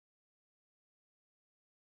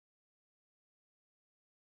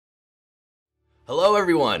Hello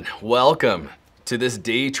everyone, welcome to this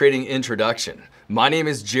day trading introduction. My name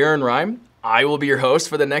is Jaron Rhyme. I will be your host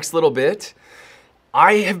for the next little bit.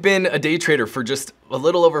 I have been a day trader for just a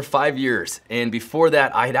little over 5 years, and before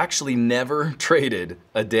that I had actually never traded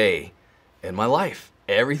a day in my life.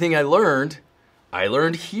 Everything I learned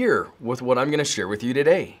here with what I'm going to share with you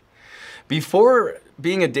today. Before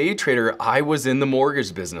being a day trader, I was in the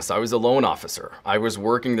mortgage business. I was a loan officer. I was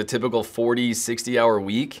working the typical 40, 60-hour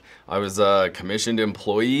week. I was a commissioned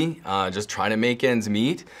employee, just trying to make ends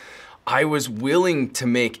meet. I was willing to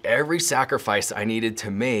make every sacrifice I needed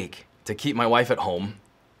to make to keep my wife at home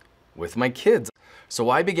with my kids. So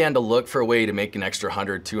I began to look for a way to make an extra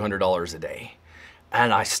 $100, $200 a day.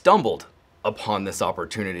 And I stumbled upon this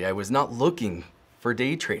opportunity. I was not looking for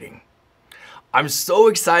day trading. I'm so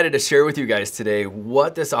excited to share with you guys today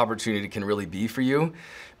what this opportunity can really be for you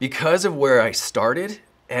because of where I started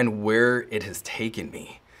and where it has taken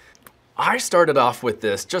me. I started off with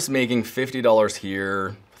this just making $50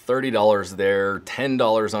 here, $30 there,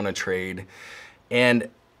 $10 on a trade. And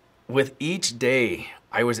with each day,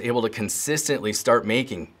 I was able to consistently start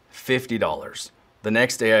making $50. The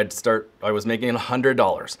next day I was making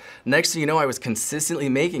 $100. Next thing you know, I was consistently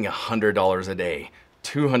making $100 a day,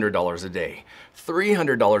 $200 a day,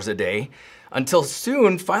 $300 a day, until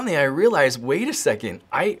soon, finally I realized, wait a second,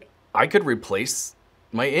 I could replace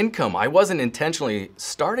my income. I wasn't intentionally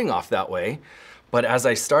starting off that way, but as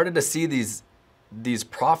I started to see these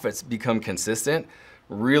profits become consistent,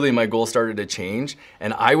 really my goal started to change,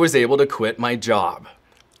 and I was able to quit my job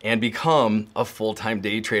and become a full-time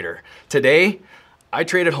day trader. Today, I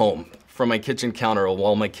trade at home from my kitchen counter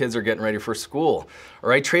while my kids are getting ready for school.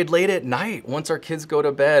 Or I trade late at night once our kids go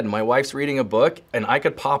to bed. My wife's reading a book and I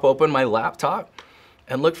could pop open my laptop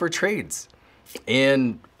and look for trades.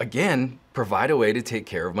 And again, provide a way to take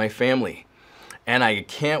care of my family. And I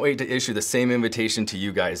can't wait to issue the same invitation to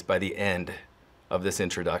you guys by the end of this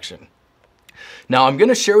introduction. Now I'm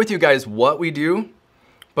gonna share with you guys what we do,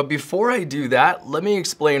 but before I do that, let me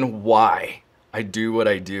explain why I do what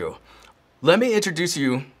I do. Let me introduce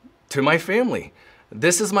you to my family.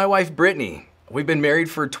 This is my wife, Brittany. We've been married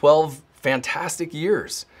for 12 fantastic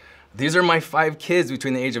years. These are my 5 kids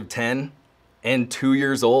between the age of 10 and 2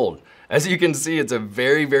 years old. As you can see, it's a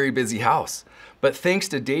very, very busy house. But thanks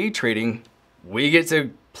to day trading, we get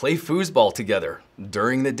to play foosball together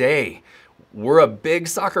during the day. We're a big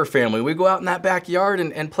soccer family. We go out in that backyard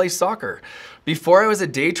and play soccer. Before I was a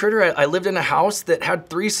day trader, I lived in a house that had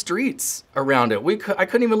 3 streets around it. I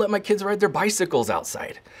couldn't even let my kids ride their bicycles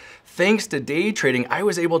outside. Thanks to day trading, I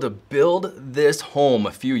was able to build this home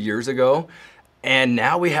a few years ago, and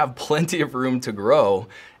now we have plenty of room to grow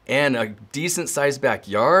and a decent sized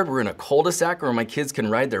backyard. We're in a cul-de-sac where my kids can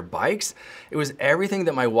ride their bikes. It was everything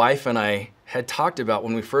that my wife and I had talked about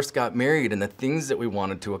when we first got married and the things that we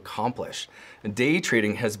wanted to accomplish. And day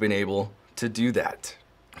trading has been able to do that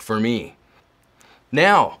for me.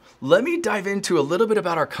 Now, let me dive into a little bit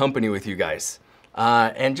about our company with you guys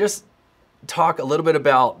and just talk a little bit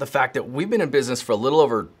about the fact that we've been in business for a little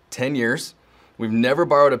over 10 years. We've never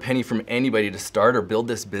borrowed a penny from anybody to start or build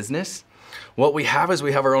this business. What we have is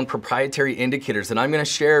we have our own proprietary indicators that I'm gonna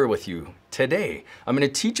share with you today. I'm gonna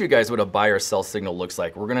teach you guys what a buy or sell signal looks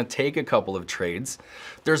like. We're gonna take a couple of trades.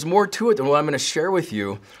 There's more to it than what I'm gonna share with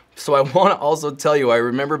you. So I wanna also tell you, I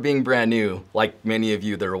remember being brand new, like many of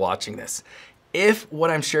you that are watching this. If what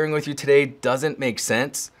I'm sharing with you today doesn't make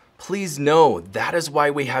sense, please know that is why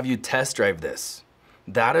we have you test drive this.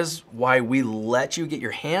 That is why we let you get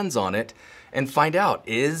your hands on it and find out,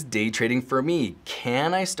 is day trading for me?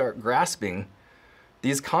 Can I start grasping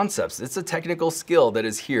these concepts? It's a technical skill that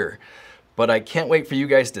is here, but I can't wait for you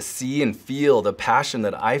guys to see and feel the passion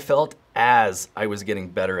that I felt as I was getting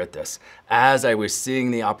better at this, as I was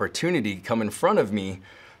seeing the opportunity come in front of me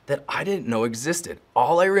that I didn't know existed.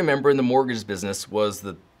 All I remember in the mortgage business was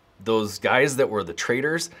those guys that were the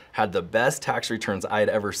traders had the best tax returns I had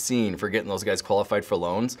ever seen for getting those guys qualified for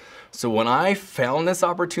loans. So when I found this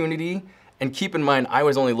opportunity, and keep in mind, I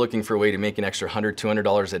was only looking for a way to make an extra $100,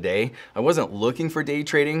 $200 a day. I wasn't looking for day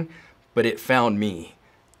trading, but it found me.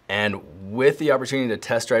 And with the opportunity to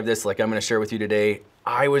test drive this, like I'm gonna share with you today,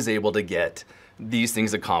 I was able to get these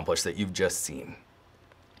things accomplished that you've just seen.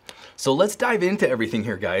 So let's dive into everything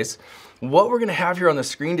here, guys. What we're gonna have here on the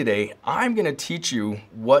screen today, I'm gonna teach you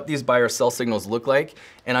what these buy or sell signals look like,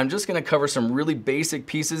 and I'm just gonna cover some really basic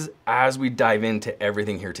pieces as we dive into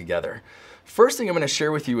everything here together. First thing I'm gonna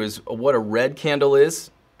share with you is what a red candle is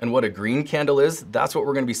and what a green candle is. That's what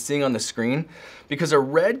we're gonna be seeing on the screen, because a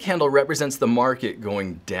red candle represents the market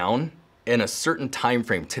going down in a certain time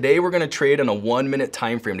frame. Today we're gonna trade on a 1 minute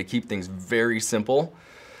time frame to keep things very simple.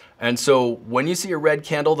 And so when you see a red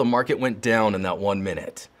candle, the market went down in that 1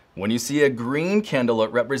 minute. When you see a green candle,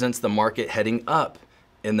 it represents the market heading up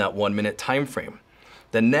in that 1 minute time frame.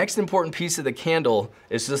 The next important piece of the candle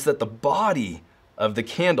is just that the body of the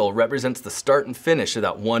candle represents the start and finish of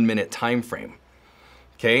that 1 minute time frame.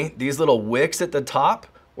 Okay, these little wicks at the top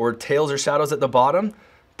or tails or shadows at the bottom,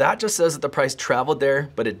 that just says that the price traveled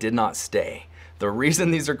there, but it did not stay. The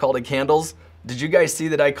reason these are called candles, did you guys see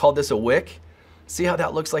that I called this a wick? See how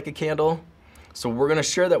that looks like a candle? So we're gonna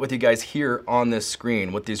share that with you guys here on this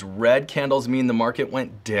screen. What these red candles mean the market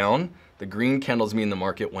went down, the green candles mean the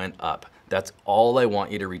market went up. That's all I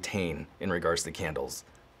want you to retain in regards to candles.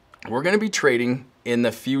 We're gonna be trading in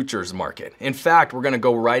the futures market. In fact, we're gonna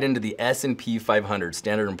go right into the S&P 500,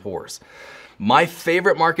 Standard & Poor's. My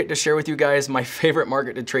favorite market to share with you guys, my favorite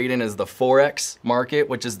market to trade in is the Forex market,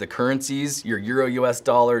 which is the currencies, your Euro, US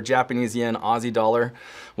dollar, Japanese yen, Aussie dollar.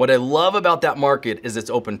 What I love about that market is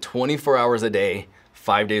it's open 24 hours a day,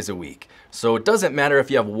 5 days a week. So it doesn't matter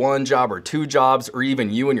if you have one job or two jobs, or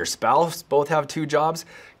even you and your spouse both have two jobs.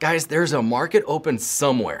 Guys, there's a market open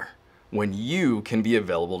somewhere when you can be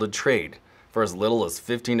available to trade for as little as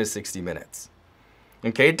 15 to 60 minutes.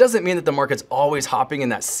 Okay, it doesn't mean that the market's always hopping in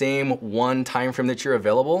that same one time frame that you're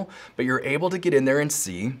available, but you're able to get in there and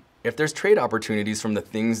see if there's trade opportunities from the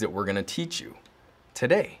things that we're gonna teach you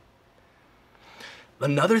today.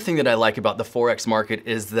 Another thing that I like about the Forex market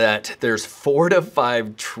is that there's $4 to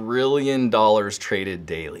 $5 trillion traded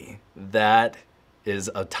daily. That is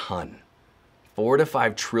a ton. $4 to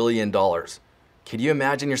 $5 trillion. Can you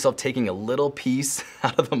imagine yourself taking a little piece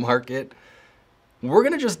out of the market? We're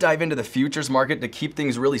gonna just dive into the futures market to keep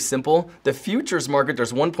things really simple. The futures market,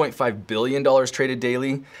 there's $1.5 billion traded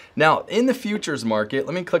daily. Now, in the futures market,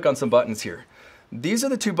 let me click on some buttons here. These are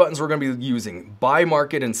the two buttons we're gonna be using, buy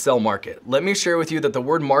market and sell market. Let me share with you that the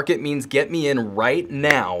word market means get me in right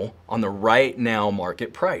now on the right now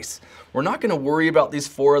market price. We're not gonna worry about these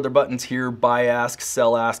four other buttons here, buy ask,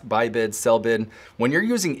 buy bid, sell bid. When you're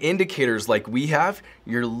using indicators like we have,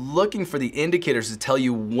 you're looking for the indicators to tell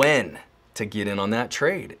you when to get in on that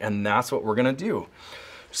trade, and that's what we're gonna do.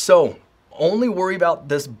 So only worry about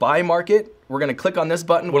this buy market. We're gonna click on this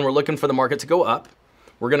button when we're looking for the market to go up.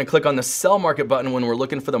 We're gonna click on the sell market button when we're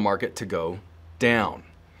looking for the market to go down.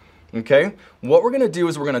 Okay, what we're gonna do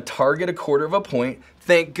is we're gonna target a quarter of a point.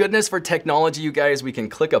 Thank goodness for technology, you guys, we can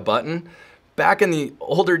click a button. Back in the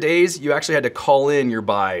older days, you actually had to call in your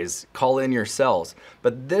buys, call in your sells.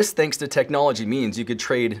 But this, thanks to technology, means you could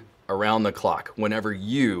trade around the clock whenever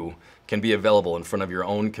you can be available in front of your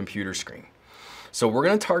own computer screen. So we're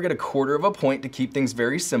gonna target a quarter of a point to keep things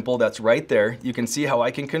very simple. That's right there. You can see how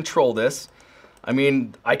I can control this. I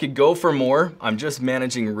mean, I could go for more. I'm just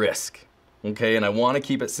managing risk, okay? And I wanna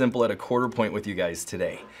keep it simple at a quarter point with you guys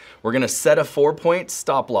today. We're gonna set a 4-point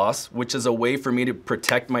stop loss, which is a way for me to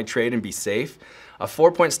protect my trade and be safe. A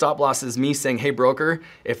 4-point stop loss is me saying, hey broker,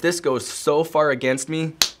 if this goes so far against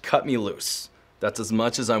me, cut me loose. That's as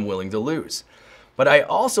much as I'm willing to lose. But I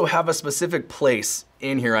also have a specific place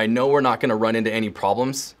in here. I know we're not gonna run into any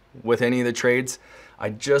problems with any of the trades. I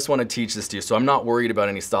just wanna teach this to you, so I'm not worried about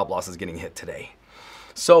any stop losses getting hit today.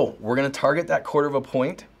 So we're gonna target that quarter of a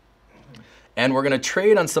point, and we're gonna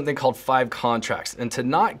trade on something called 5 contracts. And to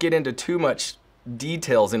not get into too much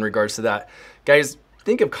details in regards to that, guys,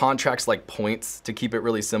 think of contracts like points to keep it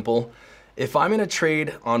really simple. If I'm gonna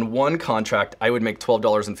trade on one contract, I would make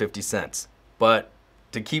 $12.50. But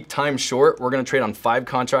to keep time short, we're gonna trade on 5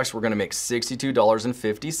 contracts. We're gonna make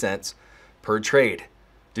 $62.50 per trade.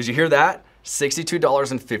 Did you hear that?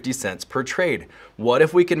 $62.50 per trade. What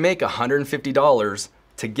if we can make $150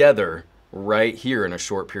 together right here in a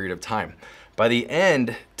short period of time? By the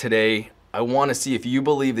end today, I wanna see if you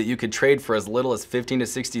believe that you could trade for as little as 15 to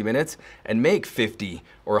 60 minutes and make $50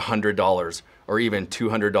 or $100 or even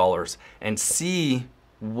 $200 and see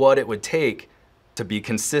what it would take to be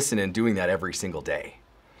consistent in doing that every single day.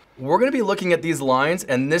 We're gonna be looking at these lines,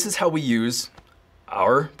 and this is how we use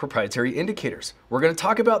our proprietary indicators. We're gonna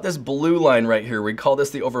talk about this blue line right here. We call this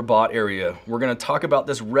the overbought area. We're gonna talk about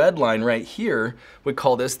this red line right here. We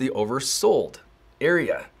call this the oversold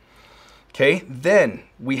area. Okay, then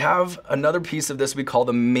we have another piece of this we call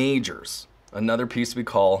the majors. Another piece we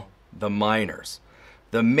call the minors.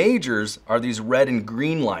 The majors are these red and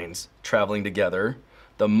green lines traveling together.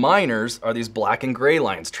 The minors are these black and gray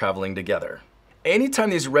lines traveling together. Anytime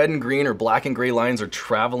these red and green or black and gray lines are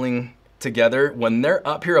traveling together, when they're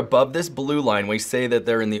up here above this blue line, we say that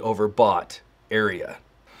they're in the overbought area.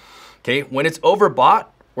 Okay, when it's overbought,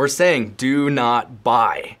 we're saying do not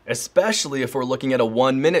buy, especially if we're looking at a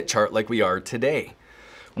 1-minute chart like we are today.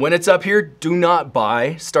 When it's up here, do not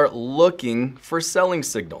buy. Start looking for selling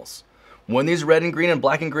signals. When these red and green and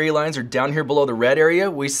black and gray lines are down here below the red area,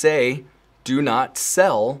 we say do not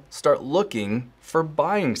sell. Start looking for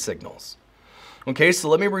buying signals. Okay, so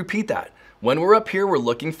let me repeat that. When we're up here, we're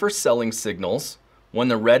looking for selling signals. When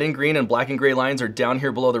the red and green and black and gray lines are down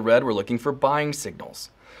here below the red, we're looking for buying signals.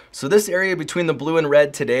 So this area between the blue and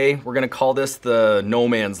red today, we're gonna call this the no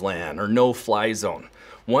man's land or no fly zone.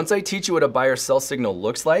 Once I teach you what a buy or sell signal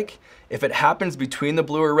looks like, if it happens between the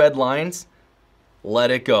blue or red lines,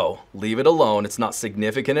 let it go. Leave it alone. It's not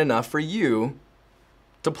significant enough for you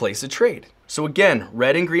to place a trade. So again,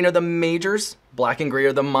 red and green are the majors, black and gray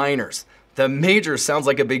are the minors. The majors sounds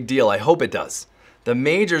like a big deal. I hope it does. The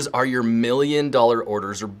majors are your $1 million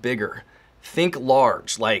orders or bigger. Think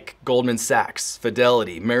large, like Goldman Sachs,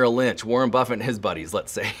 Fidelity, Merrill Lynch, Warren Buffett and his buddies,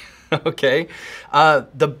 let's say. Okay?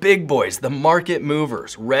 The big boys, the market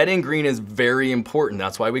movers. Red and green is very important.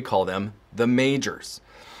 That's why we call them the majors.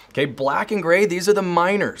 Okay, black and gray, these are the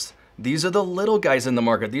minors. These are the little guys in the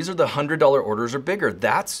market. These are the $100 orders or bigger.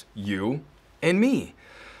 That's you and me.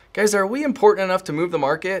 Guys, are we important enough to move the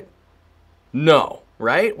market? No,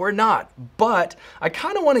 right? We're not. But I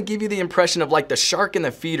kind of want to give you the impression of like the shark and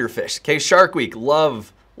the feeder fish. Okay, Shark Week,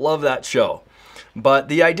 love that show. But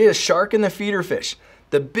the idea is shark and the feeder fish.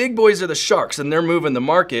 The big boys are the sharks and they're moving the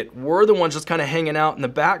market. We're the ones just kind of hanging out in the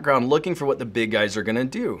background looking for what the big guys are going to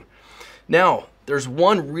do. Now, there's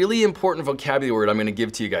one really important vocabulary word I'm going to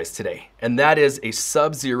give to you guys today, and that is a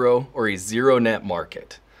sub-zero or a zero net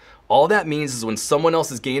market. All that means is when someone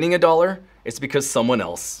else is gaining $1, it's because someone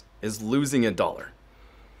else is losing $1.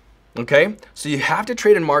 Okay, so you have to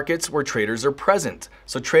trade in markets where traders are present.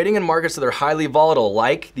 So trading in markets that are highly volatile,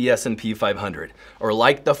 like the S&P 500 or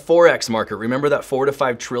like the Forex market. Remember that $4 to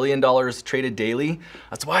 $5 trillion traded daily?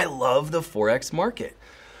 That's why I love the Forex market.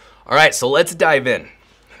 All right, so let's dive in.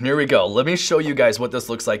 Here we go. Let me show you guys what this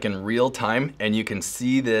looks like in real time, and you can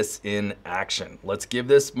see this in action. Let's give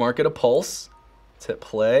this market a pulse. Let's hit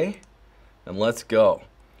play, and let's go.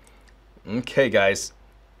 Okay, guys.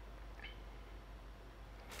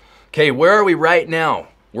 Okay, where are we right now?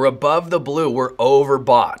 We're above the blue. We're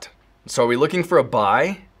overbought. So are we looking for a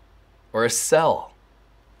buy or a sell?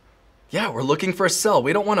 Yeah, we're looking for a sell.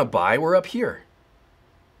 We don't want to buy. We're up here.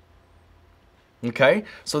 Okay,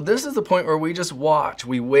 so this is the point where we just watch,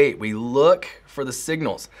 we wait, we look for the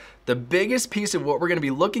signals. The biggest piece of what we're going to be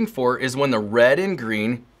looking for is when the red and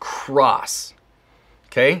green cross.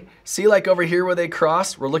 Okay, see like over here where they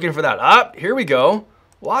cross? We're looking for that. Up, here we go.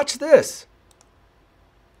 Watch this.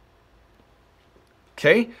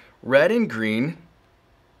 Okay, red and green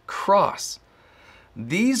cross.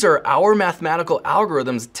 These are our mathematical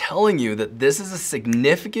algorithms telling you that this is a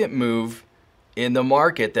significant move in the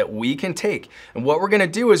market that we can take. And what we're going to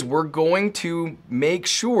do is we're going to make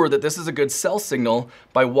sure that this is a good sell signal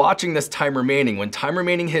by watching this time remaining. When time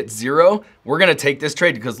remaining hits 0, we're going to take this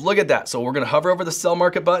trade because look at that. So we're going to hover over the sell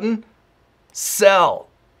market button, sell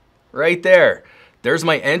right there. There's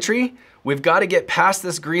my entry. We've got to get past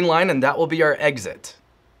this green line and that will be our exit.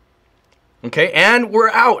 Okay, and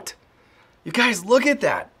we're out. You guys, look at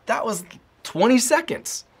that. That was 20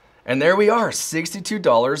 seconds. And there we are,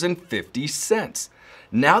 $62.50.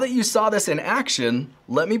 Now that you saw this in action,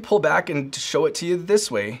 let me pull back and show it to you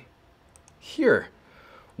this way. Here,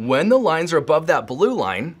 when the lines are above that blue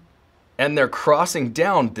line and they're crossing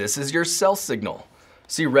down, this is your sell signal.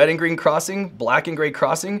 See red and green crossing, black and gray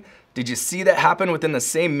crossing? Did you see that happen within the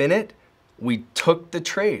same minute? We took the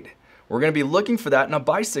trade. We're gonna be looking for that in a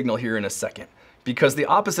buy signal here in a second because the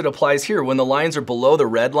opposite applies here. When the lines are below the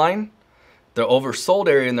red line, the oversold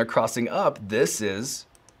area and they're crossing up, this is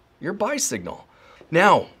your buy signal.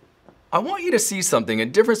 Now, I want you to see something, a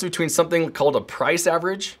difference between something called a price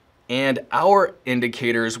average and our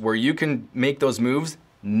indicators where you can make those moves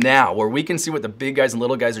now, where we can see what the big guys and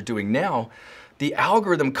little guys are doing now. The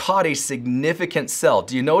algorithm caught a significant sell.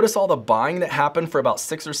 Do you notice all the buying that happened for about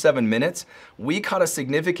 6 or 7 minutes? We caught a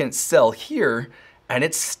significant sell here and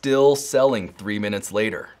it's still selling 3 minutes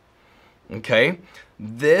later. Okay?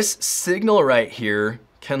 This signal right here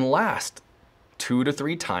can last 2 to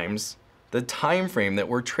 3 times the time frame that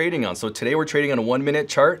we're trading on. So today we're trading on a 1 minute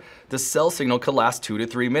chart. The sell signal could last 2 to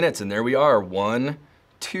 3 minutes. And there we are, 1,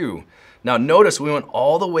 2. Now notice we went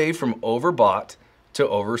all the way from overbought to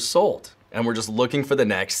oversold. And we're just looking for the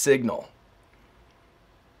next signal.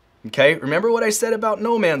 Okay, remember what I said about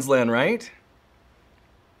no man's land, right?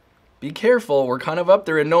 Be careful, we're kind of up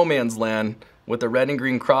there in no man's land with the red and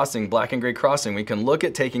green crossing, black and gray crossing. We can look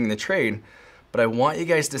at taking the trade, but I want you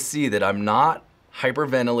guys to see that I'm not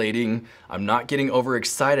hyperventilating, I'm not getting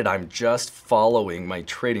overexcited, I'm just following my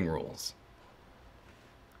trading rules.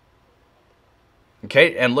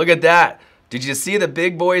 Okay, and look at that. Did you see the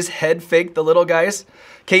big boys head fake the little guys?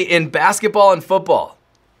 Okay, in basketball and football,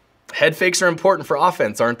 head fakes are important for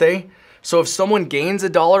offense, aren't they? So if someone gains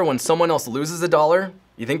 $1 when someone else loses $1,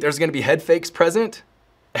 you think there's gonna be head fakes present?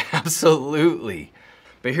 Absolutely.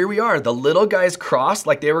 But here we are, the little guys crossed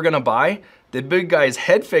like they were gonna buy, the big guys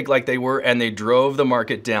head fake like they were, and they drove the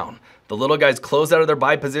market down. The little guys closed out of their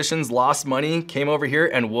buy positions, lost money, came over here,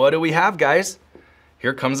 and what do we have, guys?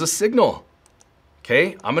 Here comes a signal.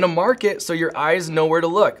 Okay, I'm gonna mark it so your eyes know where to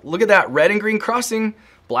look. Look at that, red and green crossing,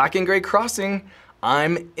 black and gray crossing.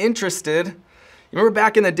 I'm interested. You remember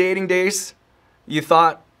back in the dating days, you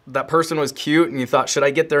thought that person was cute and you thought, should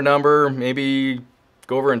I get their number? Maybe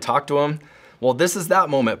go over and talk to them? Well, this is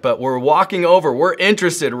that moment, but we're walking over. We're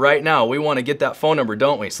interested right now. We wanna get that phone number,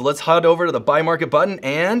 don't we? So let's head over to the buy market button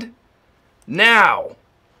and now.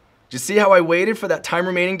 Did you see how I waited for that time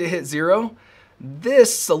remaining to hit 0?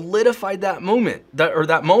 This solidified that moment,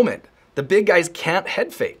 that moment. The big guys can't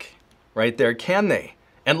head fake right there, can they?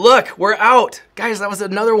 And look, we're out. Guys, that was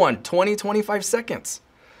another one, 25 seconds.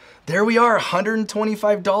 There we are,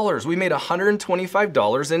 $125. We made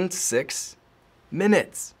 $125 in 6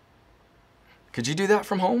 minutes. Could you do that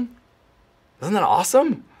from home? Isn't that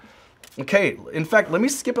awesome? Okay, in fact, let me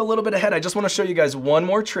skip a little bit ahead. I just wanna show you guys one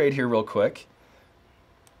more trade here real quick,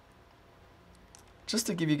 just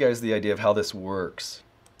to give you guys the idea of how this works.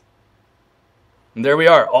 And there we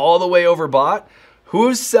are, all the way overbought.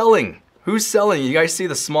 Who's selling? Who's selling? You guys see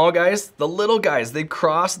the small guys? The little guys, they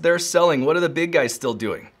crossed, they're selling. What are the big guys still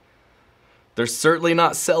doing? They're certainly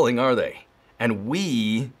not selling, are they? And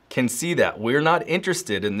we can see that. We're not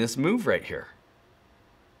interested in this move right here.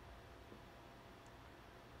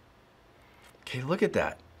 Okay, look at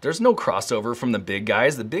that. There's no crossover from the big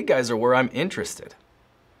guys. The big guys are where I'm interested.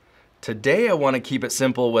 Today, I want to keep it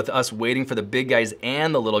simple with us waiting for the big guys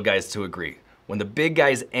and the little guys to agree. When the big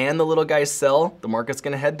guys and the little guys sell, the market's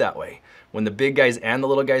going to head that way. When the big guys and the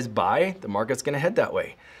little guys buy, the market's going to head that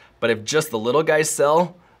way. But if just the little guys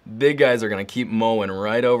sell, big guys are going to keep mowing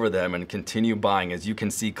right over them and continue buying, as you can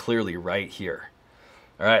see clearly right here.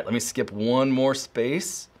 All right, let me skip one more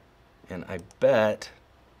space, and I bet,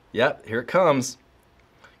 yep, here it comes.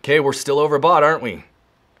 Okay, we're still overbought, aren't we?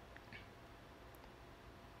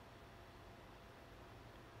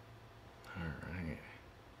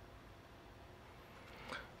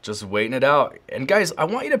 Just waiting it out. And guys, I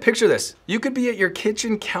want you to picture this. You could be at your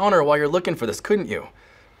kitchen counter while you're looking for this, couldn't you?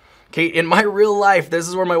 Okay, in my real life, this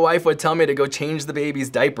is where my wife would tell me to go change the baby's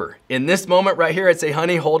diaper. In this moment right here, I'd say,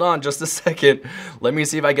 honey, hold on just a second. Let me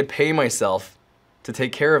see if I could pay myself to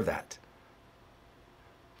take care of that.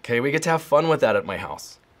 Okay, we get to have fun with that at my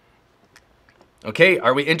house. Okay,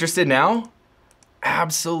 are we interested now?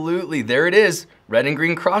 Absolutely, there it is. Red and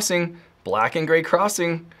green crossing, black and gray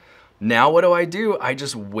crossing. Now what do? I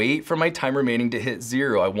just wait for my time remaining to hit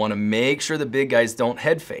 0. I wanna make sure the big guys don't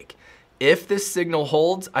head fake. If this signal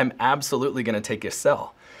holds, I'm absolutely gonna take a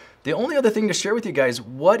sell. The only other thing to share with you guys,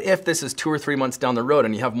 what if this is 2 or 3 months down the road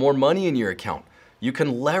and you have more money in your account? You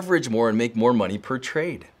can leverage more and make more money per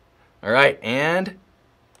trade. All right, and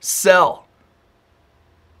sell.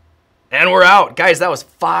 And we're out. Guys, that was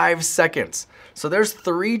 5 seconds. So there's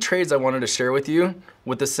 3 trades I wanted to share with you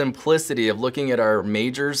with the simplicity of looking at our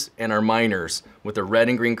majors and our minors with the red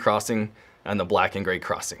and green crossing and the black and gray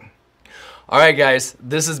crossing. All right, guys,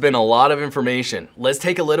 this has been a lot of information. Let's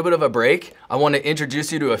take a little bit of a break. I want to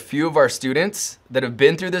introduce you to a few of our students that have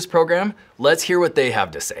been through this program. Let's hear what they have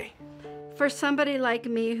to say. For somebody like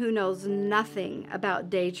me who knows nothing about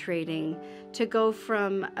day trading, to go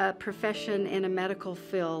from a profession in a medical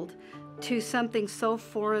field to something so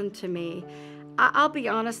foreign to me, I'll be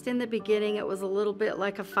honest, in the beginning it was a little bit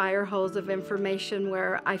like a fire hose of information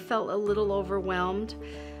where I felt a little overwhelmed.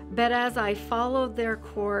 But as I followed their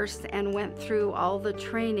course and went through all the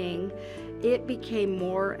training, it became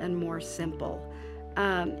more and more simple.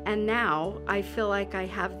 And now I feel like I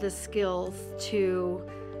have the skills to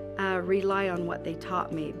rely on what they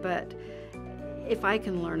taught me. But if I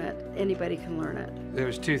can learn it, anybody can learn it. There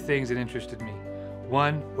was 2 things that interested me.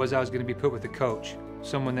 One was I was going to be put with a coach,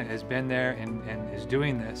 someone that has been there and is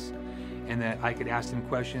doing this, and that I could ask them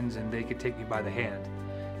questions and they could take me by the hand.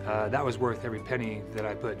 That was worth every penny that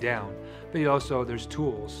I put down. But also there's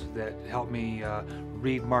tools that help me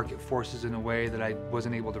read market forces in a way that I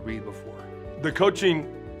wasn't able to read before. The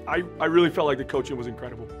coaching, I really felt like the coaching was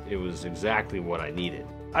incredible. It was exactly what I needed.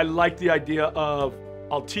 I like the idea of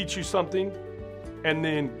I'll teach you something and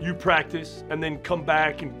then you practice and then come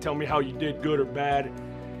back and tell me how you did, good or bad,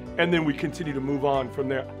 and then we continue to move on from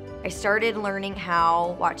there. I started learning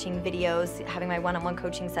how, watching videos, having my one-on-one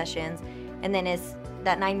coaching sessions, and then as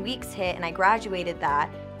that 9 weeks hit and I graduated that,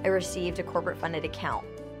 I received a corporate funded account.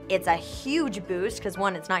 It's a huge boost because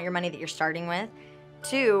 1, it's not your money that you're starting with.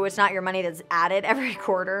 2, it's not your money that's added every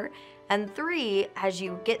quarter. And 3, as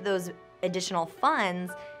you get those additional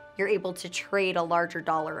funds, you're able to trade a larger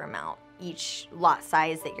dollar amount each lot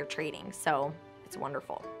size that you're trading. So it's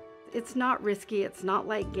wonderful. It's not risky, it's not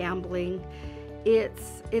like gambling.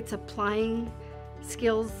 It's applying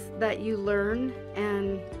skills that you learn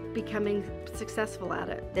and becoming successful at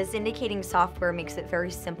it. This indicating software makes it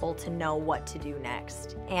very simple to know what to do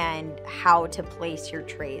next and how to place your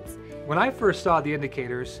trades. When I first saw the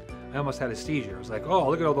indicators, I almost had a seizure. I was like, oh,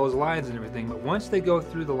 look at all those lines and everything. But once they go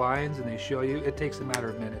through the lines and they show you, it takes a matter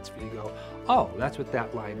of minutes for you to go, oh, that's what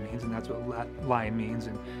that line means and that's what that line means,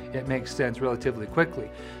 and it makes sense relatively quickly.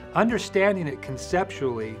 Understanding it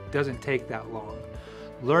conceptually doesn't take that long.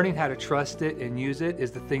 Learning how to trust it and use it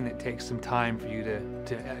is the thing that takes some time for you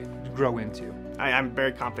to grow into. I'm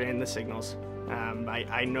very confident in the signals.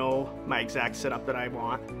 I know my exact setup that I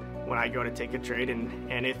want when I go to take a trade,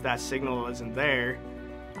 and if that signal isn't there,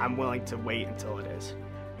 I'm willing to wait until it is.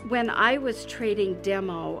 When I was trading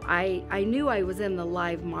demo, I knew I was in the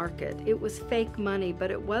live market. It was fake money,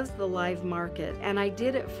 but it was the live market, and I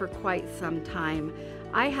did it for quite some time.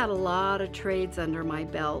 I had a lot of trades under my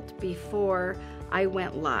belt before I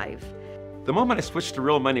went live. The moment I switched to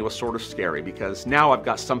real money was sort of scary because now I've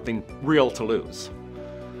got something real to lose.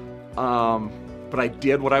 But I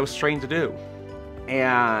did what I was trained to do.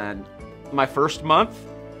 And my first month,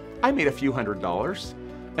 I made a few $100s.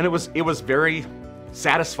 And it was very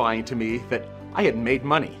satisfying to me that I had made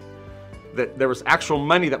money, that there was actual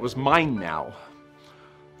money that was mine now.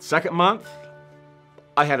 Second month,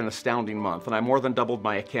 I had an astounding month, and I more than doubled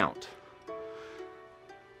my account.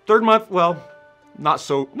 Third month, well, not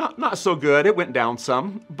so good. It went down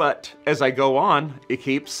some, but as I go on, it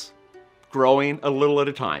keeps growing a little at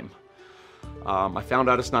a time. I found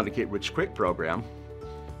out it's not a get-rich-quick program,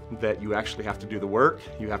 that you actually have to do the work,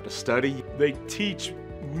 you have to study. They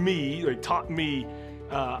taught me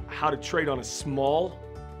how to trade on a small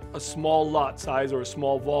lot size or a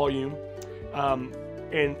small volume,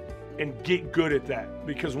 and get good at that.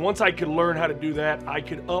 Because once I could learn how to do that, I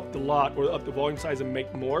could up the lot or up the volume size and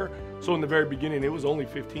make more. So in the very beginning, it was only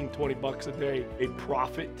 15, 20 bucks a day, a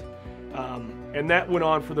profit. And that went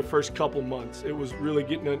on for the first couple months. It was really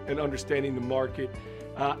getting and understanding the market.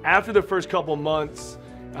 After the first couple months,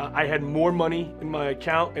 I had more money in my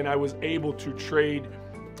account and I was able to trade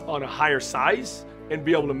on a higher size and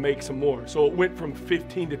be able to make some more. So it went from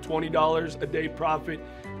 $15 to $20 a day profit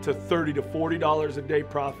to $30 to $40 a day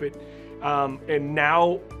profit. And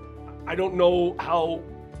now I don't know how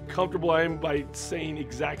comfortable I am by saying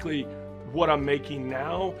exactly what I'm making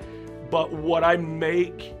now, but what I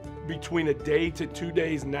make between a day to 2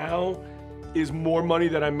 days now is more money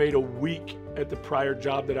than I made a week at the prior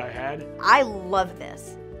job that I had. I love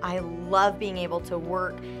this. I love being able to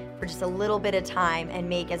work for just a little bit of time and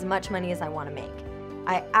make as much money as I want to make.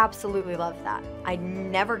 I absolutely love that.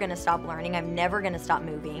 I'm never going to stop learning. I'm never going to stop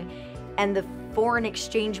moving. And the foreign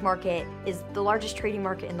exchange market is the largest trading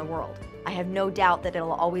market in the world. I have no doubt that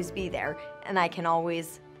it'll always be there, and I can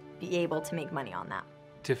always be able to make money on that.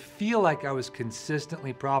 To feel like I was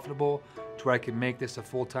consistently profitable to where I could make this a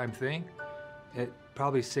full-time thing, it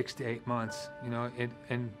probably 6 to 8 months, you know,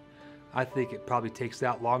 and I think it probably takes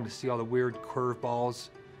that long to see all the weird curveballs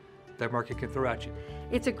that market can throw at you.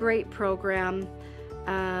 It's a great program.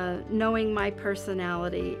 Knowing my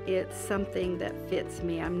personality, it's something that fits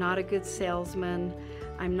me. I'm not a good salesman.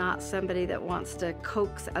 I'm not somebody that wants to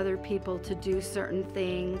coax other people to do certain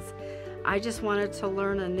things. I just wanted to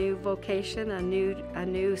learn a new vocation, a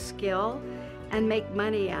new skill, and make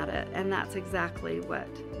money at it, and that's exactly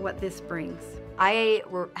what this brings. I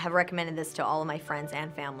have recommended this to all of my friends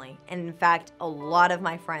and family. And in fact, a lot of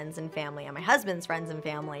my friends and family, and my husband's friends and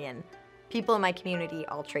family, and people in my community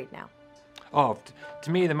all trade now. Oh,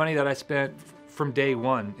 to me, the money that I spent from day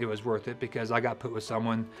one, it was worth it because I got put with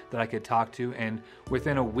someone that I could talk to, and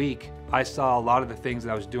within a week, I saw a lot of the things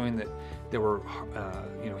that I was doing that were,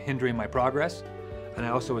 hindering my progress, and I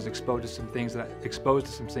also was exposed to some things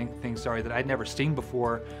that I'd never seen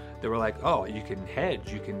before. That were like, oh, you can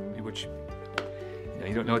hedge, which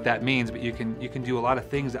you don't know what that means, but you can do a lot of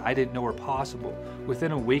things that I didn't know were possible.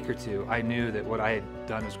 Within a week or two, I knew that what I had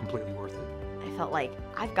done was completely worth it. I felt like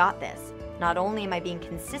I've got this. Not only am I being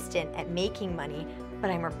consistent at making money, but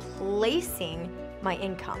I'm replacing my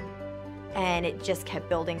income. And it just kept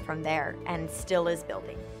building from there and still is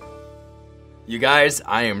building. You guys,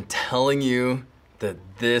 I am telling you that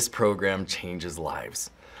this program changes lives.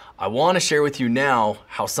 I want to share with you now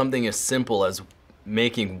how something as simple as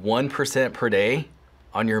making 1% per day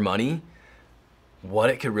on your money, what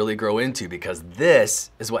it could really grow into, because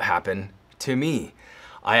this is what happened to me.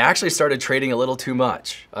 I actually started trading a little too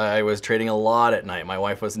much. I was trading a lot at night. My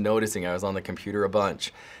wife was noticing I was on the computer a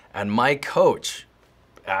bunch. And my coach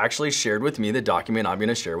actually shared with me the document I'm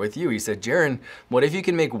gonna share with you. He said, Jaron, what if you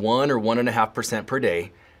can make 1 or 1.5% per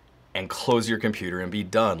day and close your computer and be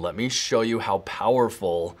done? Let me show you how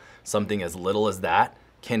powerful something as little as that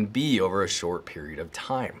can be over a short period of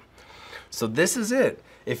time. So this is it.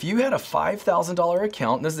 If you had a $5,000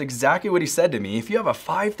 account, this is exactly what he said to me. If you have a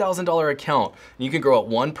 $5,000 account, you can grow at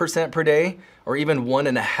 1% per day or even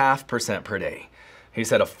 1.5% per day. He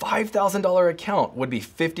said a $5,000 account would be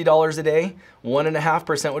 $50 a day,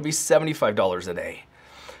 1.5% would be $75 a day.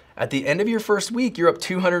 At the end of your first week, you're up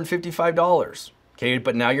 $255. Okay,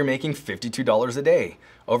 but now you're making $52 a day.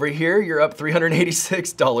 Over here, you're up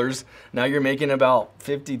 $386. Now you're making about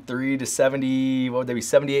 $53 to $70, what would they be,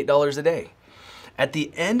 $78 a day. At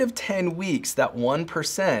the end of 10 weeks, that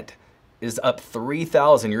 1% is up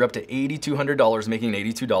 $3,000. You're up to $8,200, making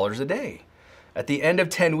 $82 a day. At the end of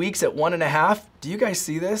 10 weeks at 1.5, do you guys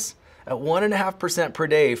see this? At 1.5% per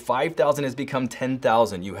day, 5,000 has become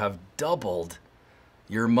 10,000. You have doubled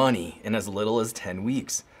your money in as little as 10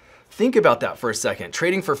 weeks. Think about that for a second.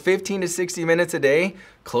 Trading for 15 to 60 minutes a day,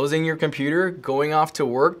 closing your computer, going off to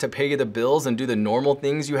work to pay the bills and do the normal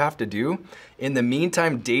things you have to do. In the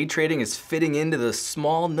meantime, day trading is fitting into the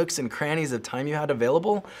small nooks and crannies of time you had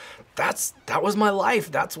available. That was my life.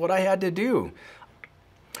 That's what I had to do.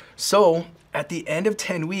 So at the end of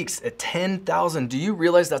 10 weeks, at 10,000, do you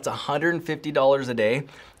realize that's $150 a day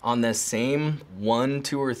on the same 1,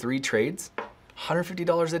 2, or 3 trades?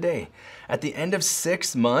 $150 a day. At the end of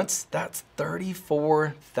 6 months, that's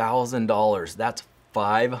 $34,000. That's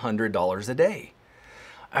 $500 a day.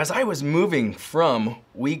 As I was moving from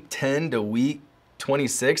week 10 to week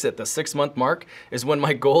 26 at the 6-month mark is when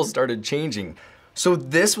my goals started changing. So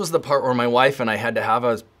this was the part where my wife and I had to have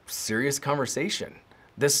a serious conversation.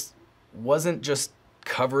 This wasn't just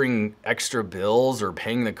covering extra bills or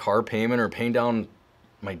paying the car payment or paying down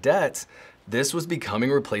my debts. This was becoming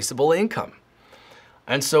replaceable income.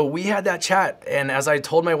 And so we had that chat, and as I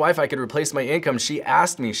told my wife I could replace my income, she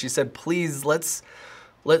asked me, she said, please, let's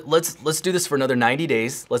do this for another 90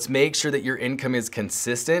 days. Let's make sure that your income is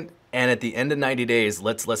consistent, and at the end of 90 days,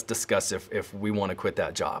 let's discuss if we want to quit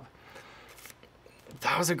that job.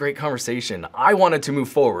 That was a great conversation. I wanted to move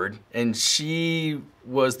forward, and she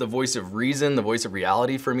was the voice of reason, the voice of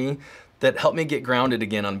reality for me that helped me get grounded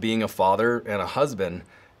again on being a father and a husband,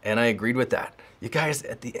 and I agreed with that. You guys,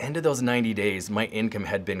 at the end of those 90 days, my income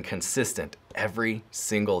had been consistent every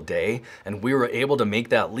single day, and we were able to make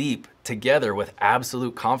that leap together with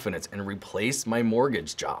absolute confidence and replace my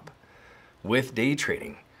mortgage job with day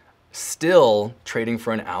trading, still trading for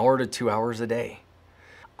 1 hour to 2 hours a day.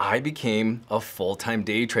 I became a full-time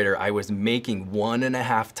day trader. I was making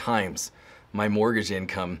 1.5 times my mortgage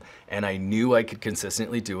income, and I knew I could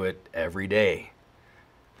consistently do it every day.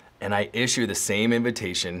 And I issue the same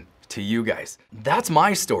invitation to you guys. That's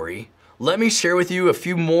my story. Let me share with you a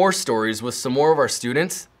few more stories with some more of our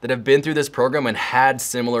students that have been through this program and had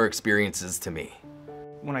similar experiences to me.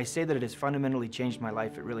 When I say that it has fundamentally changed my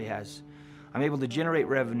life, it really has. I'm able to generate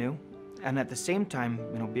revenue and at the same time,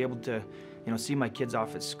 be able to, see my kids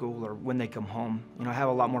off at school or when they come home. I have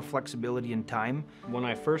a lot more flexibility in time. When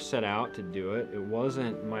I first set out to do it,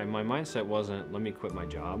 my mindset wasn't, let me quit my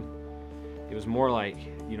job. It was more like,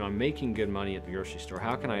 I'm making good money at the grocery store.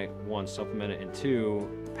 How can I, 1, supplement it, and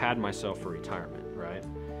 2, pad myself for retirement, right?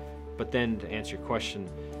 But then to answer your question,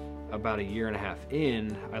 about 1.5 years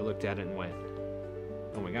in, I looked at it and went,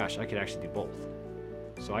 oh my gosh, I could actually do both.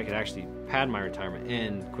 So I could actually pad my retirement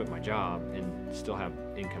and quit my job and still have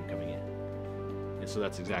income coming in. And so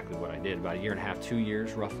that's exactly what I did. About 1.5 years, 2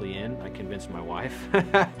 years roughly in, I convinced my wife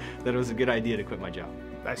that it was a good idea to quit my job.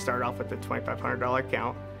 I started off with a $2,500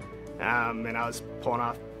 account. And I was pulling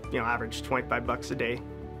off, average 25 bucks a day.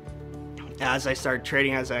 As I started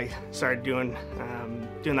trading, as I started doing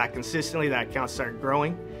that consistently, that account started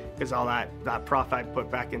growing because all that profit I put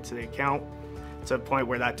back into the account to a point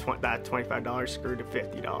where that $25 grew to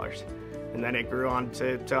 $50. And then it grew on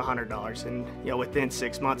to $100. And, within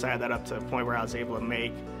 6 months, I had that up to a point where I was able to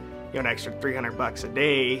make, an extra 300 bucks a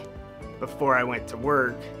day before I went to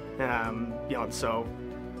work. And so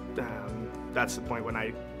that's the point when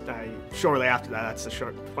I shortly after that, that's the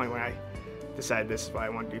point when I decided this is what I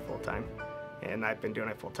want to do full-time. And I've been doing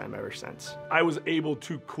it full-time ever since. I was able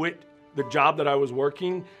to quit the job that I was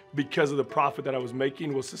working because of the profit that I was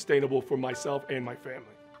making was sustainable for myself and my family.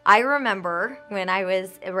 I remember when I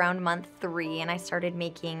was around month 3 and I started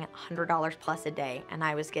making $100 plus a day, and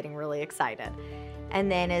I was getting really excited.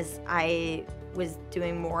 And then as I was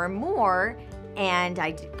doing more and more, and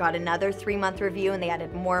I got another 3-month review, and they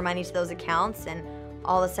added more money to those accounts, and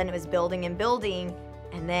all of a sudden it was building and building.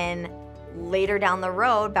 And then later down the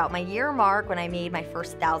road, about my year mark, when I made my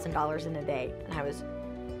first $1,000 in a day, and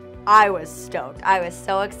I was stoked. I was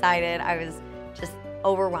so excited. I was just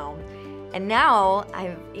overwhelmed. And now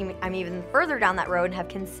I'm even further down that road and have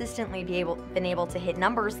consistently been able to hit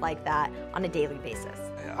numbers like that on a daily basis.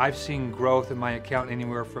 I've seen growth in my account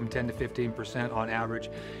anywhere from 10 to 15% on average.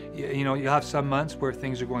 You know, you have some months where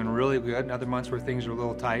things are going really good, and other months where things are a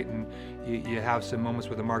little tight, and you have some moments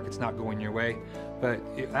where the market's not going your way. But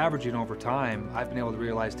averaging over time, I've been able to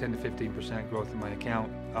realize 10 to 15% growth in my account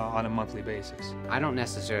on a monthly basis. I don't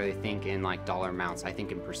necessarily think in like dollar amounts, I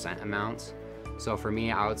think in percent amounts. So for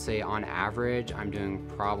me, I would say on average, I'm doing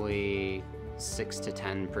probably 6 to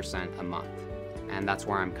 10% a month. And that's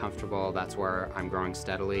where I'm comfortable, that's where I'm growing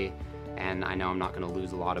steadily, and I know I'm not gonna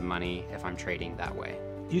lose a lot of money if I'm trading that way.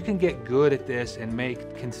 You can get good at this and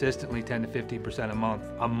make consistently 10 to 15%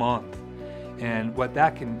 a month. And what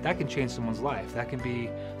that can change someone's life. That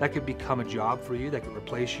could become a job for you, that could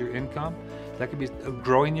replace your income, that could be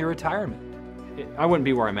growing your retirement. I wouldn't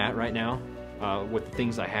be where I'm at right now with the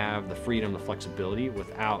things I have, the freedom, the flexibility,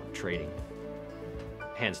 without trading,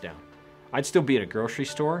 hands down. I'd still be at a grocery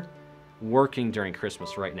store working during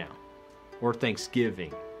Christmas right now, or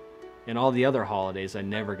Thanksgiving, and all the other holidays I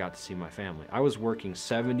never got to see my family. I was working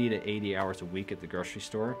 70 to 80 hours a week at the grocery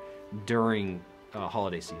store during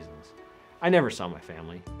holiday seasons. I never saw my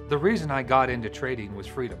family. The reason I got into trading was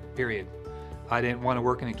freedom, period. I didn't want to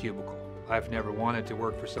work in a cubicle. I've never wanted to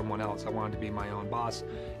work for someone else. I wanted to be my own boss.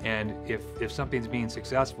 And if something's being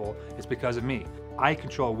successful, it's because of me. I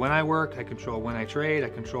control when I work, I control when I trade, I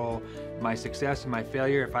control my success and my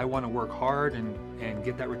failure. If I want to work hard and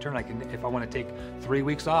get that return, I can. If I want to take 3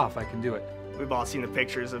 weeks off, I can do it. We've all seen the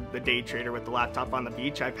pictures of the day trader with the laptop on the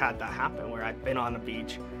beach. I've had that happen where I've been on the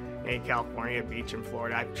beach in California, a beach in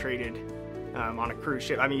Florida. I've traded on a cruise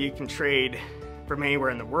ship. I mean, you can trade from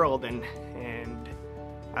anywhere in the world, and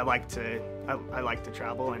I like to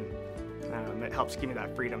travel, and it helps give me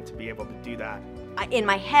that freedom to be able to do that. In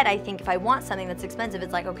my head, I think if I want something that's expensive,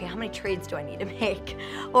 it's like, okay, how many trades do I need to make?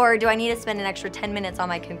 Or do I need to spend an extra 10 minutes on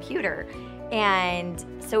my computer? And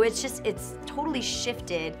so it's totally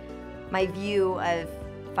shifted my view of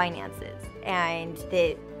finances, and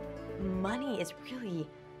that money is really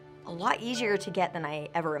a lot easier to get than I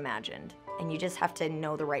ever imagined. And you just have to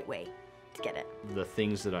know the right way to get it. The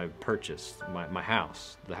things that I've purchased, my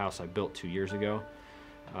house, the house I built 2 years ago,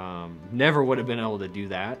 never would have been able to do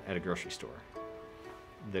that at a grocery store.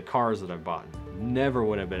 The cars that I've bought, never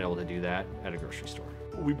would have been able to do that at a grocery store.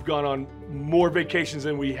 We've gone on more vacations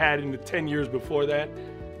than we had in the 10 years before that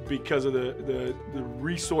because of the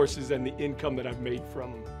resources and the income that I've made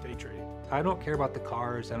from day trading. I don't care about the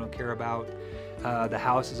cars, I don't care about the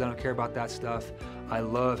houses, I don't care about that stuff. I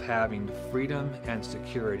love having freedom and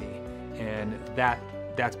security, and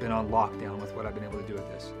that's been on lockdown with what I've been able to do with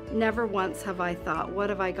this. Never once have I thought, what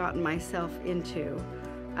have I gotten myself into?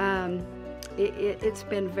 It's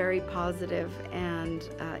been very positive and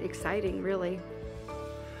exciting, really.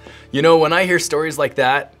 You know, when I hear stories like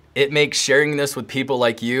that, it makes sharing this with people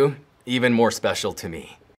like you even more special to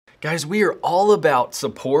me. Guys, we are all about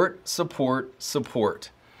support, support,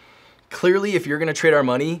 support. Clearly, if you're gonna trade our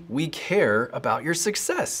money, we care about your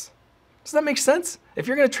success. Does that make sense? If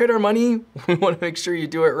you're gonna trade our money, we wanna make sure you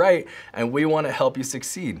do it right, and we wanna help you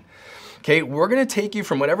succeed. Okay, we're gonna take you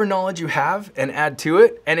from whatever knowledge you have and add to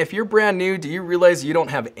it. And if you're brand new, do you realize you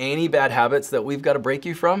don't have any bad habits that we've gotta break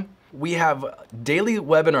you from? We have daily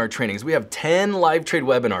webinar trainings. We have 10 live trade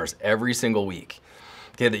webinars every single week,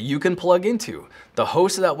 okay, that you can plug into. The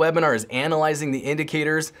host of that webinar is analyzing the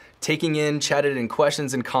indicators, taking in chatted in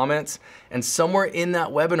questions and comments, and somewhere in that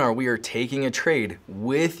webinar, we are taking a trade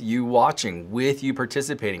with you watching, with you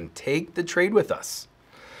participating. Take the trade with us.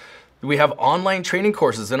 We have online training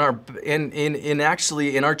courses in our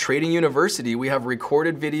trading university. We have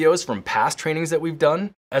recorded videos from past trainings that we've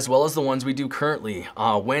done, as well as the ones we do currently.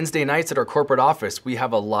 Wednesday nights at our corporate office, we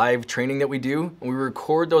have a live training that we do. And we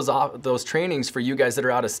record those trainings for you guys that are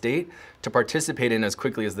out of state to participate in as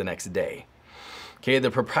quickly as the next day. Okay, the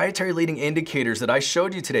proprietary leading indicators that I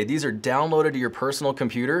showed you today, these are downloaded to your personal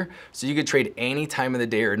computer so you could trade any time of the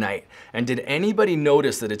day or night. And did anybody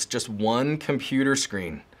notice that it's just one computer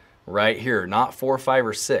screen? Right here, not 4, 5,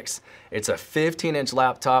 or 6. It's a 15-inch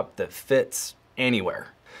laptop that fits anywhere.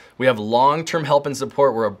 We have long-term help and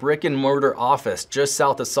support. We're a brick and mortar office just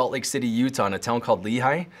south of Salt Lake City, Utah, in a town called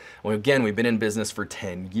Lehi. And again, we've been in business for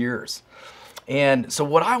 10 years. And so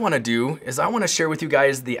what I wanna do is I wanna share with you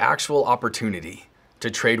guys the actual opportunity.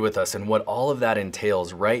 to trade with us and what all of that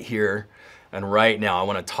entails right here and right now. I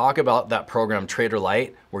want to talk about that program Trader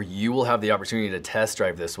Lite, where you will have the opportunity to test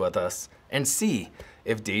drive this with us and see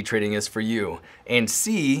if day trading is for you, and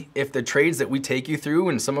see if the trades that we take you through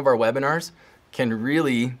in some of our webinars can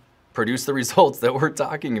really produce the results that we're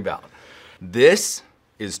talking about. This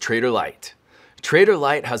is Trader Lite. Trader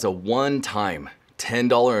Lite has a one-time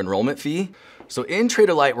 $10 enrollment fee. So in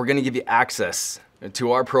Trader Lite, we're gonna give you access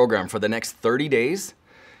to our program for the next 30 days.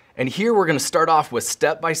 And here we're gonna start off with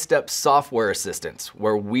step-by-step software assistance,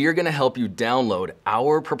 where we're gonna help you download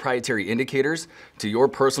our proprietary indicators to your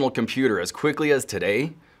personal computer as quickly as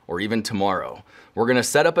today or even tomorrow. We're gonna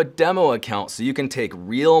set up a demo account so you can take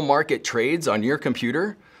real market trades on your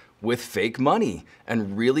computer with fake money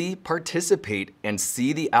and really participate and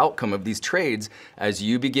see the outcome of these trades as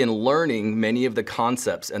you begin learning many of the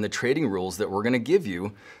concepts and the trading rules that we're gonna give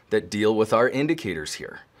you that deal with our indicators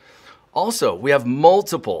here. Also, we have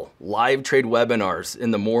multiple live trade webinars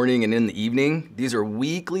in the morning and in the evening. These are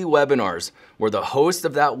weekly webinars where the host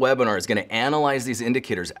of that webinar is gonna analyze these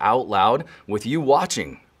indicators out loud with you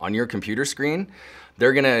watching on your computer screen.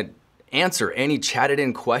 They're gonna answer any chatted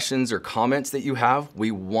in questions or comments that you have.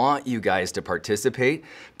 We want you guys to participate,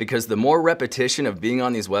 because the more repetition of being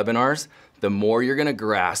on these webinars, the more you're gonna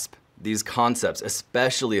grasp these concepts,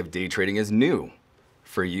 especially if day trading is new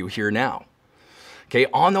for you here now. Okay,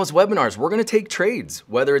 on those webinars, we're gonna take trades,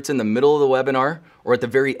 whether it's in the middle of the webinar or at the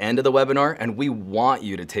very end of the webinar, and we want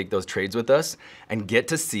you to take those trades with us and get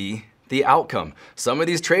to see the outcome. Some of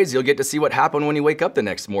these trades, you'll get to see what happened when you wake up the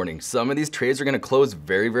next morning. Some of these trades are gonna close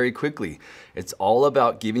very, very quickly. It's all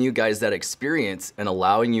about giving you guys that experience and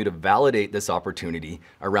allowing you to validate this opportunity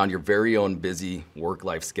around your very own busy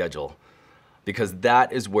work-life schedule, because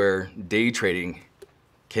that is where day trading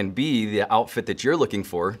can be the outfit that you're looking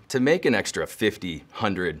for to make an extra $50,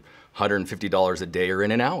 $100, $150 a day or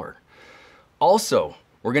in an hour. Also,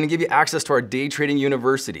 we're gonna give you access to our Day Trading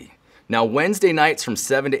University. Now, Wednesday nights from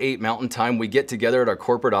 7 to 8 Mountain Time, we get together at our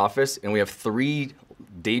corporate office and we have 3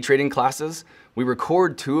 day trading classes. We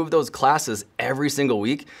record 2 of those classes every single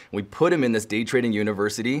week. We put them in this Day Trading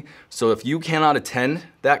University. So if you cannot attend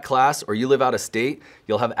that class or you live out of state,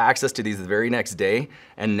 you'll have access to these the very next day.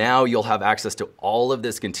 And now you'll have access to all of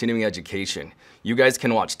this continuing education. You guys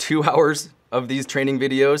can watch 2 hours of these training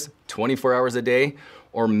videos, 24 hours a day,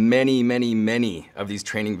 or many, many, many of these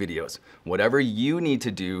training videos. Whatever you need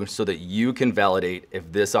to do so that you can validate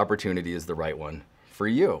if this opportunity is the right one for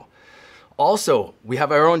you. Also, we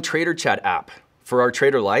have our own Trader Chat app. For our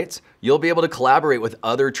Trader Lites, you'll be able to collaborate with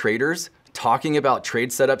other traders, talking about trade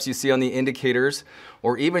setups you see on the indicators,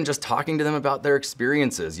 or even just talking to them about their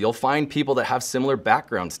experiences. You'll find people that have similar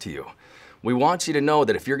backgrounds to you. We want you to know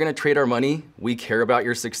that if you're gonna trade our money, we care about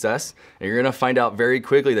your success, and you're gonna find out very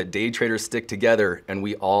quickly that day traders stick together and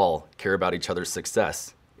we all care about each other's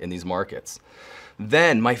success in these markets.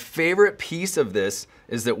 Then, my favorite piece of this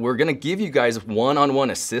is that we're gonna give you guys one-on-one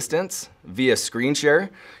assistance via screen share.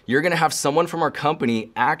 You're gonna have someone from our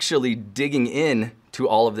company actually digging in to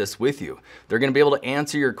all of this with you. They're gonna be able to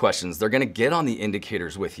answer your questions. They're gonna get on the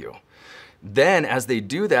indicators with you. Then, as they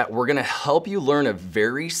do that, we're gonna help you learn a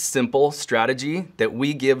very simple strategy that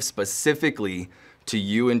we give specifically to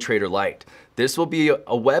you in Trader Lite. This will be a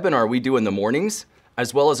webinar we do in the mornings,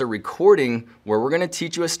 as well as a recording where we're gonna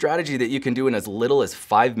teach you a strategy that you can do in as little as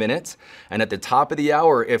 5 minutes. And at the top of the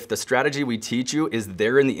hour, if the strategy we teach you is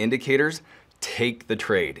there in the indicators, take the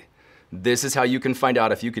trade. This is how you can find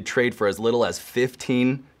out if you could trade for as little as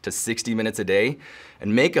 15 to 60 minutes a day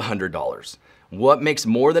and make $100. What makes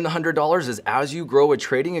more than $100 is as you grow a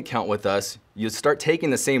trading account with us, you start taking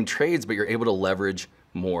the same trades, but you're able to leverage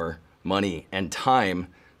more money, and time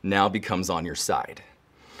now becomes on your side.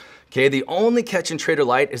 Okay, the only catch in Trader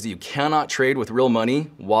Lite is that you cannot trade with real money.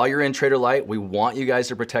 While you're in Trader Lite, we want you guys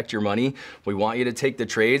to protect your money. We want you to take the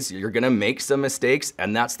trades. You're gonna make some mistakes,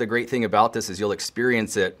 and that's the great thing about this, is you'll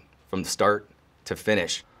experience it from start to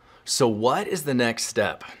finish. So what is the next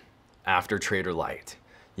step after Trader Lite?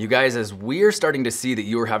 You guys, as we're starting to see that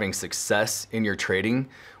you are having success in your trading,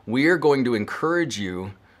 we're going to encourage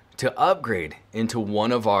you to upgrade into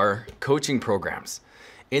one of our coaching programs.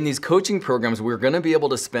 In these coaching programs, we're gonna be able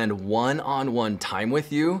to spend one-on-one time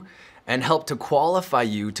with you and help to qualify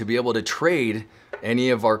you to be able to trade any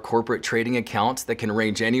of our corporate trading accounts that can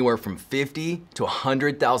range anywhere from $50,000 to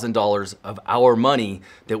 $100,000 of our money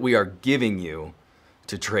that we are giving you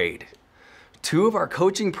to trade. 2 of our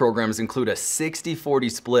coaching programs include a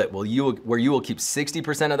 60-40 split where you will keep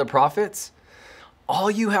 60% of the profits.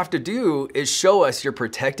 All you have to do is show us you're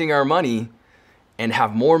protecting our money and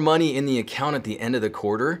have more money in the account at the end of the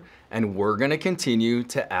quarter, And we're gonna continue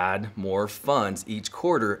to add more funds each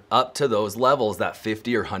quarter up to those levels, that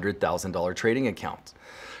 $50,000 or $100,000 trading account.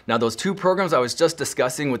 Now those two programs I was just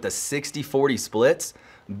discussing with the 60-40 splits,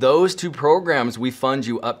 those two programs, we fund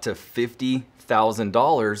you up to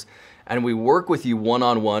 $50,000 and we work with you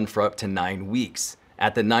one-on-one for up to 9 weeks.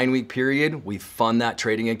 At the 9-week period, we fund that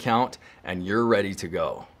trading account and you're ready to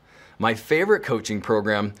go. My favorite coaching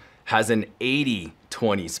program has an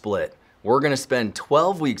 80-20 split. We're gonna spend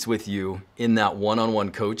 12 weeks with you in that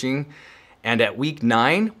one-on-one coaching. And at week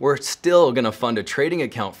 9, we're still gonna fund a trading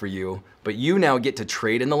account for you, but you now get to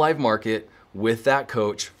trade in the live market with that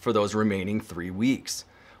coach for those remaining 3 weeks.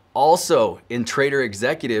 Also, in Trader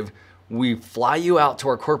Executive, we fly you out to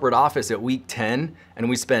our corporate office at week 10 and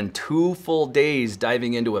we spend 2 full days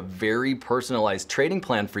diving into a very personalized trading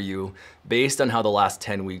plan for you based on how the last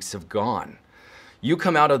 10 weeks have gone. You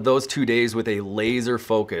come out of those 2 days with a laser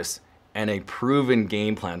focus and a proven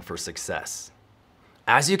game plan for success.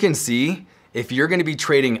 As you can see, if you're gonna be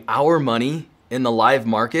trading our money in the live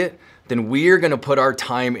market, then we're gonna put our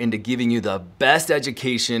time into giving you the best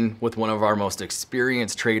education with one of our most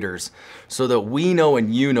experienced traders so that we know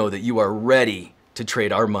and you know that you are ready to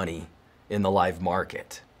trade our money in the live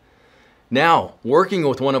market. Now, working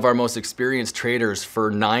with one of our most experienced traders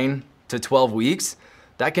for 9 to 12 weeks,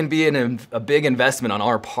 that can be a big investment on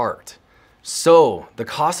our part. So the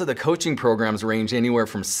cost of the coaching programs range anywhere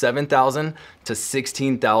from $7,000 to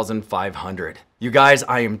 $16,500. You guys,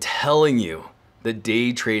 I am telling you that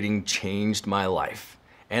day trading changed my life.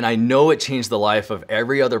 And I know it changed the life of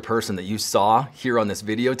every other person that you saw here on this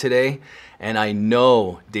video today. And I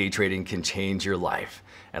know day trading can change your life.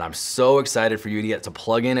 And I'm so excited for you to get to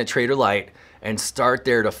plug in at Trader Lite and start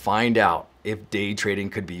there to find out if day trading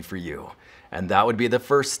could be for you. And that would be the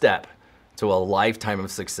first step to a lifetime of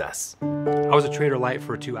success. I was a Trader Lite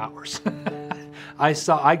for 2 hours. I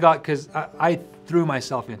threw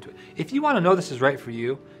myself into it. If you want to know this is right for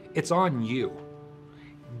you, it's on you.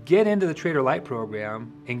 Get into the Trader Lite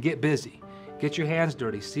program and get busy. Get your hands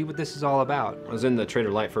dirty, see what this is all about. I was in the Trader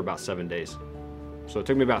Lite for about 7 days. So it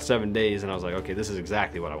took me about 7 days and I was like, okay, this is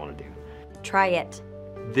exactly what I want to do. Try it.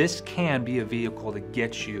 This can be a vehicle to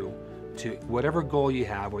get you to whatever goal you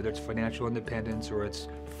have, whether it's financial independence or it's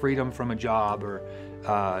freedom from a job or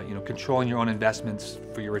controlling your own investments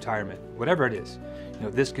for your retirement. Whatever it is,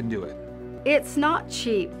 this can do it. It's not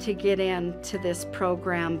cheap to get into this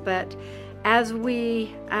program, but as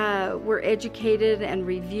we were educated and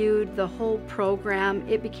reviewed the whole program,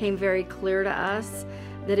 it became very clear to us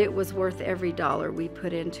that it was worth every dollar we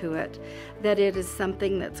put into it, that it is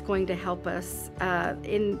something that's going to help us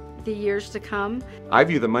in the years to come. I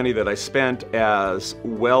view the money that I spent as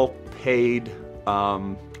well-paid,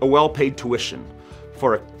 a well-paid tuition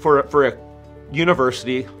for a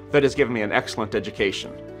university that has given me an excellent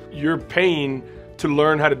education. You're paying to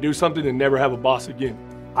learn how to do something and never have a boss again.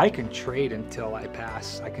 I can trade until I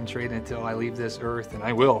pass. I can trade until I leave this earth, and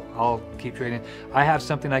I will. I'll keep trading. I have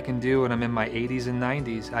something I can do when I'm in my 80s and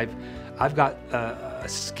 90s. I've got a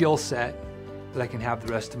skill set that I can have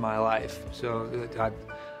the rest of my life. So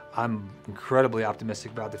I'm incredibly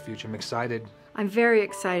optimistic about the future. I'm excited. I'm very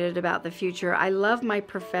excited about the future. I love my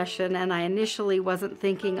profession, and I initially wasn't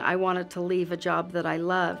thinking I wanted to leave a job that I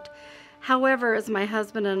loved. However, as my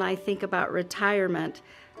husband and I think about retirement,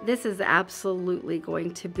 this is absolutely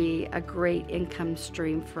going to be a great income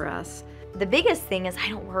stream for us. The biggest thing is I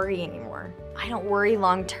don't worry anymore. I don't worry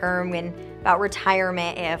long term about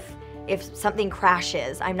retirement if something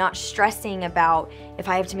crashes. I'm not stressing about if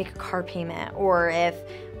I have to make a car payment or if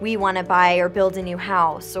we want to buy or build a new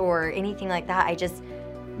house or anything like that.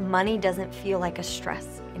 Money doesn't feel like a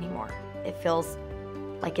stress anymore. It feels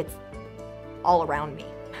like it's all around me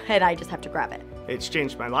and I just have to grab it. It's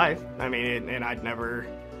changed my life. I mean, and I'd never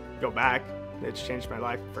go back. It's changed my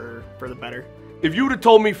life for the better. If you would have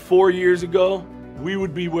told me 4 years ago we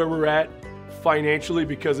would be where we're at financially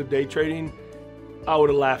because of day trading, I would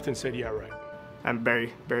have laughed and said, yeah, right. I'm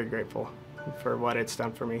very, very grateful for what it's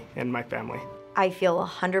done for me and my family. I feel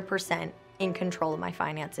 100% in control of my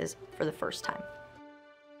finances for the first time.